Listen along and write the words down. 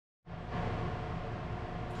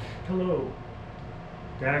Hello,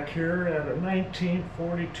 back here at a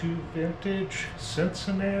 1942 vintage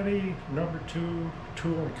Cincinnati #2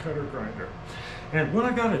 tool and cutter grinder. And what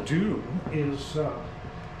I got to do is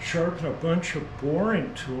sharpen a bunch of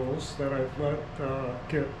boring tools that I've let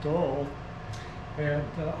get dull. And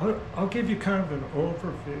I'll give you kind of an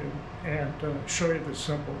overview and show you the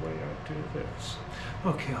simple way I do this.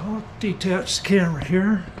 Okay, I'll detach the camera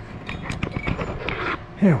here.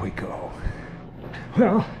 Here we go.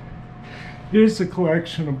 Well, here's a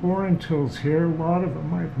collection of boring tools here. A lot of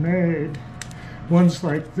them I've made. Ones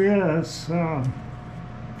like this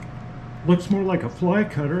looks more like a fly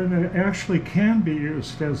cutter, and it actually can be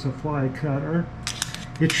used as a fly cutter.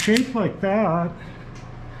 It's shaped like that.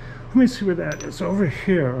 Let me see where that is, over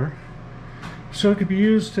here. So it could be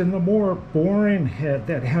used in the more boring head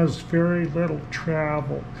that has very little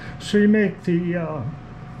travel. So you make the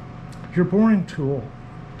your boring tool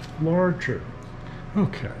larger.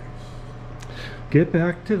 Okay, get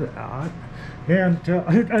back to that. And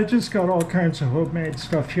I just got all kinds of homemade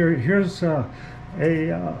stuff here. Here's a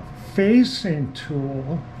facing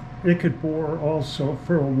tool. It could bore also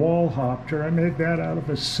for a wall hopper. I made that out of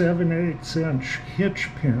a 7/8 inch hitch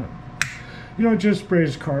pin. You know, just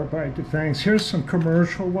braze carbide to things. Here's some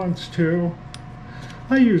commercial ones too.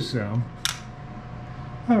 I use them.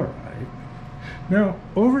 All right. Now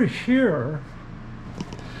over here,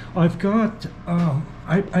 I've got,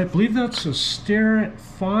 I believe that's a Starrett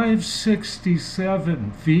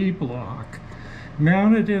 567 V block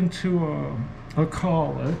mounted into a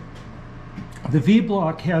collet. The V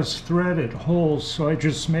block has threaded holes, so I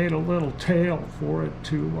just made a little tail for it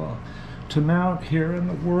to mount here in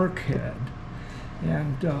the work head.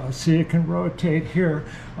 And see, it can rotate here.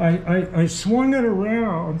 I swung it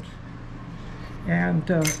around, and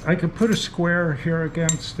I could put a square here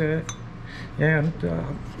against it and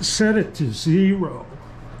set it to 0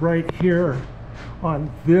 right here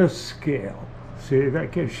on this scale. See,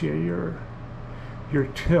 that gives you your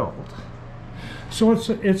tilt. So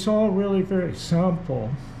it's all really very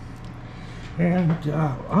simple. And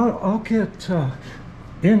I'll get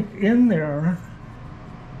in there.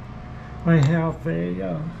 I have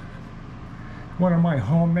one of my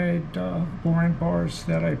homemade boring bars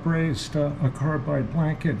that I brazed a carbide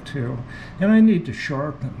blank into, and I need to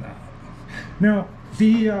sharpen that. Now,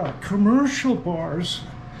 the commercial bars,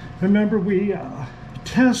 remember we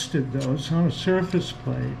tested those on a surface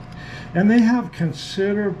plate, and they have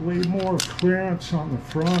considerably more clearance on the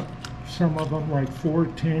front. Some of them like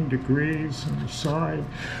 14 degrees on the side.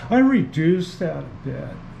 I reduced that a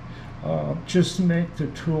bit. Just to make the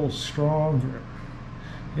tool stronger,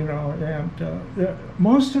 you know. And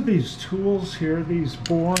most of these tools here, these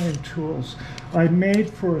boring tools, I made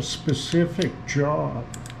for a specific job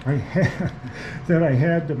that I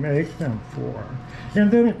had to make them for. And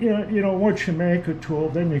then, you know, once you make a tool,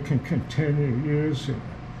 then you can continue using it.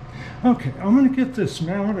 Okay, I'm going to get this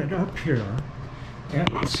mounted up here and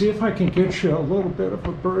see if I can get you a little bit of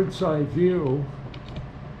a bird's eye view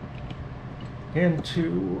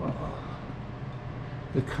into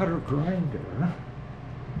the cutter grinder.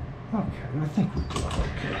 Okay, I think we'll do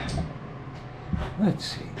okay. Let's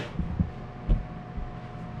see.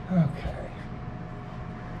 Okay.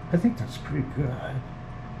 I think that's pretty good.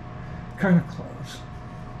 Kind of close.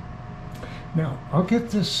 Now, I'll get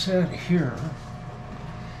this set here.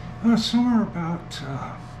 Somewhere about,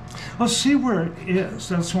 I'll see where it is.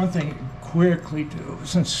 That's one thing you can quickly do,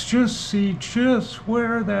 is just see just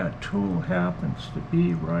where that tool happens to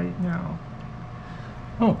be right now.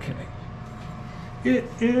 Okay. It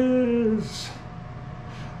is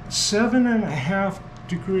 7.5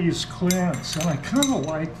 degrees clearance, and I kind of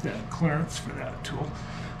like that clearance for that tool.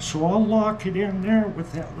 So I'll lock it in there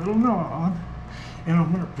with that little knob, and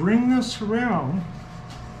I'm going to bring this around.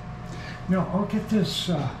 Now I'll get this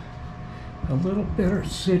a little better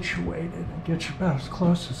situated and get you about as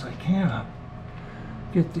close as I can.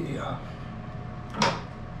 Get the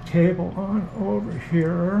table on over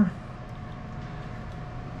here.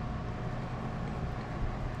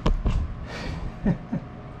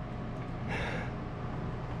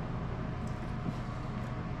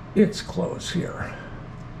 It's close here.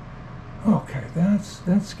 Okay,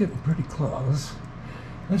 that's getting pretty close.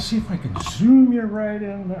 Let's see if I can zoom you right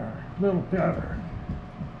in there a little better.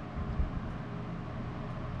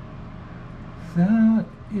 That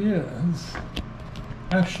is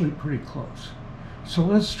actually pretty close. So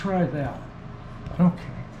let's try that.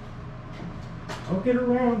 Okay. I'll get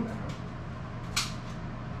around now.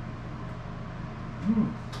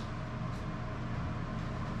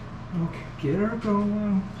 Okay, get her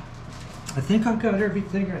going. I think I've got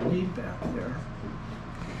everything I need back there.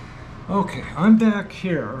 Okay, I'm back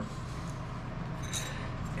here,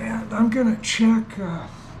 and I'm gonna check,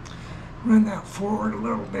 run that forward a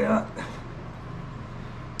little bit,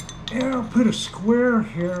 and I'll put a square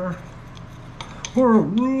here, or a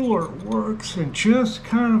ruler works, and just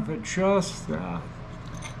kind of adjust that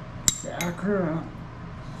back her up.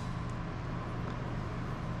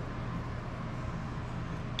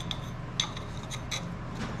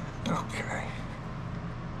 Okay.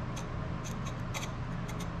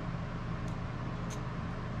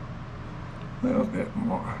 A little bit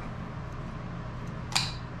more.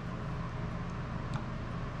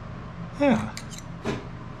 Yeah.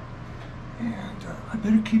 And I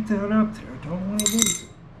better keep that up there. Don't want to lose it.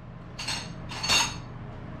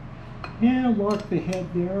 Yeah, lock the head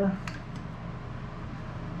there.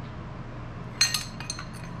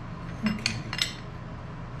 Okay.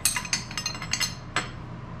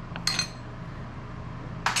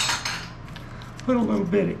 Put a little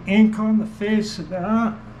bit of ink on the face of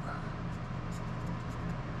that.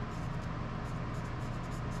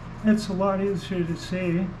 It's a lot easier to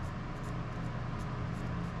see.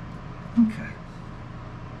 Okay.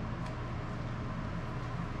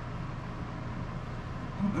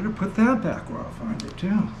 I better put that back where I'll find it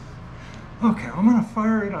too. Okay, I'm gonna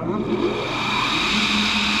fire it up.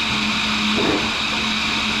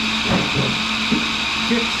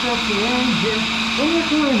 Fix up the end here. I'm gonna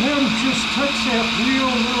go ahead and just touch that wheel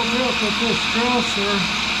a little bit with this dresser.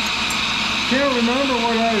 Can't remember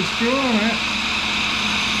what I was doing it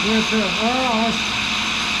with the last.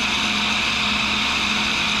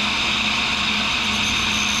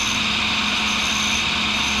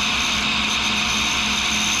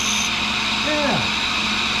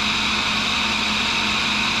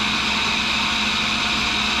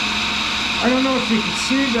 I don't know if you can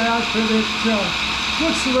see that, but it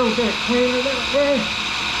looks a little bit cleaner that way.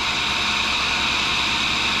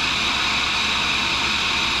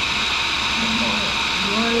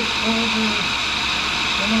 Right over.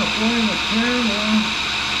 I'm going to blame the camera.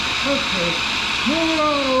 Okay, move it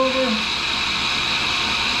on over.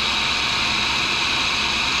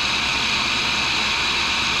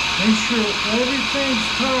 Make sure everything's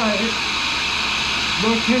tight.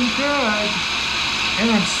 Looking good. And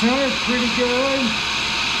I'm centered pretty good.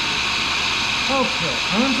 Okay,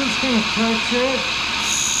 I'm just going to touch it.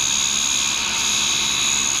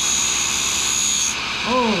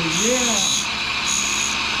 Oh, yeah.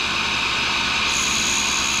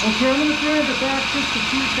 Okay, I'm going to bring it back just a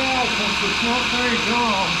few thousandths. It's not very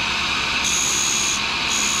long.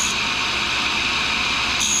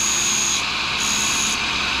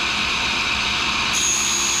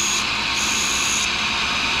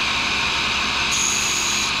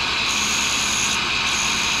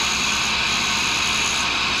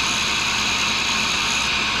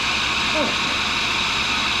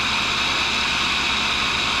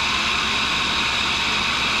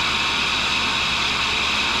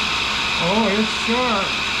 Oh, it's sharp.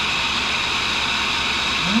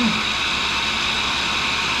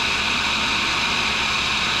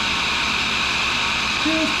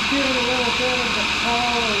 Just give it a little bit of the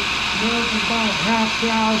polish, maybe about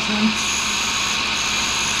 1/2,000.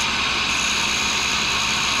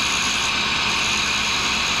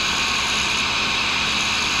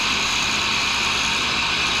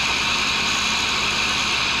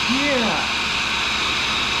 Yeah.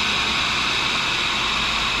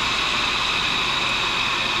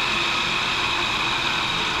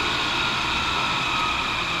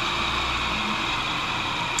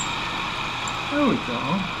 There we go.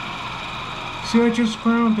 See, I just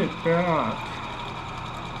ground it back.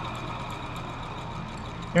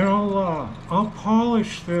 And I'll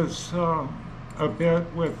polish this a bit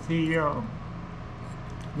with the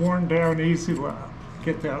worn down Easy Lap.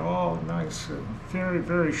 Get that all nice and very,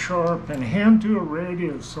 very sharp, and hand do a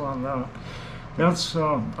radius on that. That's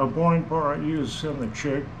a boring bar I use in the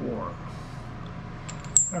jig bore.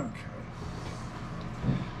 Okay.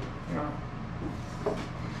 Yeah.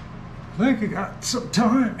 I think I got some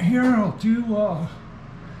time here. I'll do,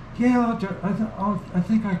 yeah, I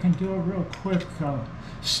think I can do a real quick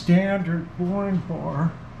standard boring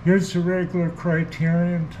bar. Here's the regular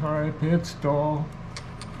Criterion type. It's dull.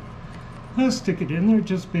 I'll stick it in there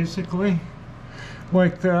just basically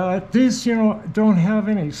like that. These, you know, don't have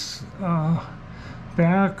any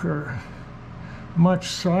back or much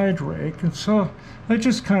side rake, and so I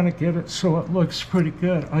just kind of get it so it looks pretty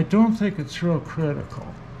good. I don't think it's real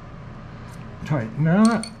critical. Tighten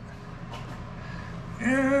that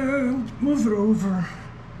and move it over.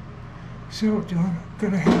 So I'm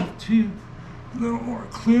gonna have to a little more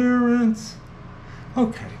clearance.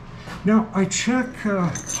 Okay, now I check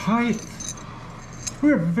height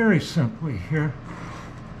We're very simply here,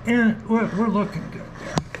 and we're looking good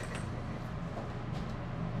there.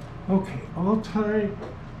 Okay, all tight.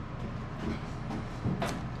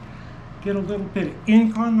 Get a little bit of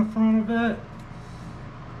ink on the front of it.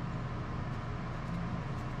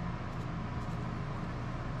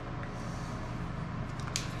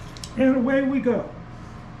 And away we go.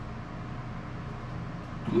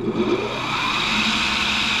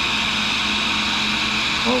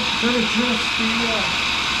 Oh, gotta adjust the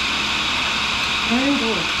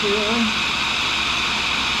angle here.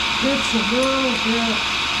 It's a little bit,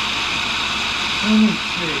 let me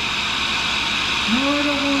see. No, I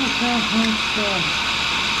don't want it that much,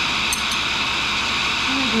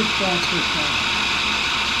 I'll just back this up.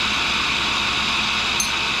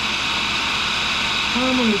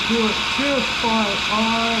 I'm going to do it just by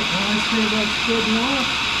eye, and I say that's good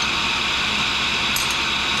enough.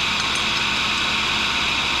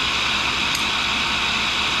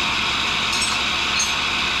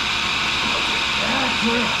 That's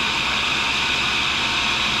it.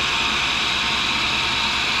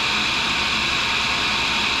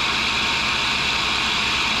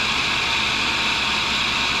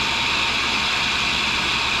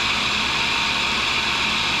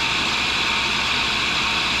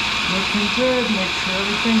 Looking good, make sure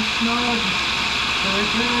everything's snug. Very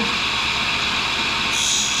good.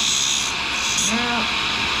 Now,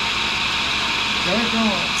 get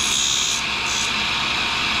going.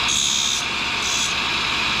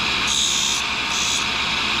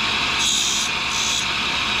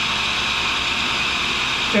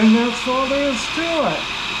 And that's all there is to it.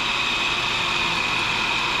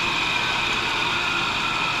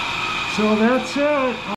 So that's it.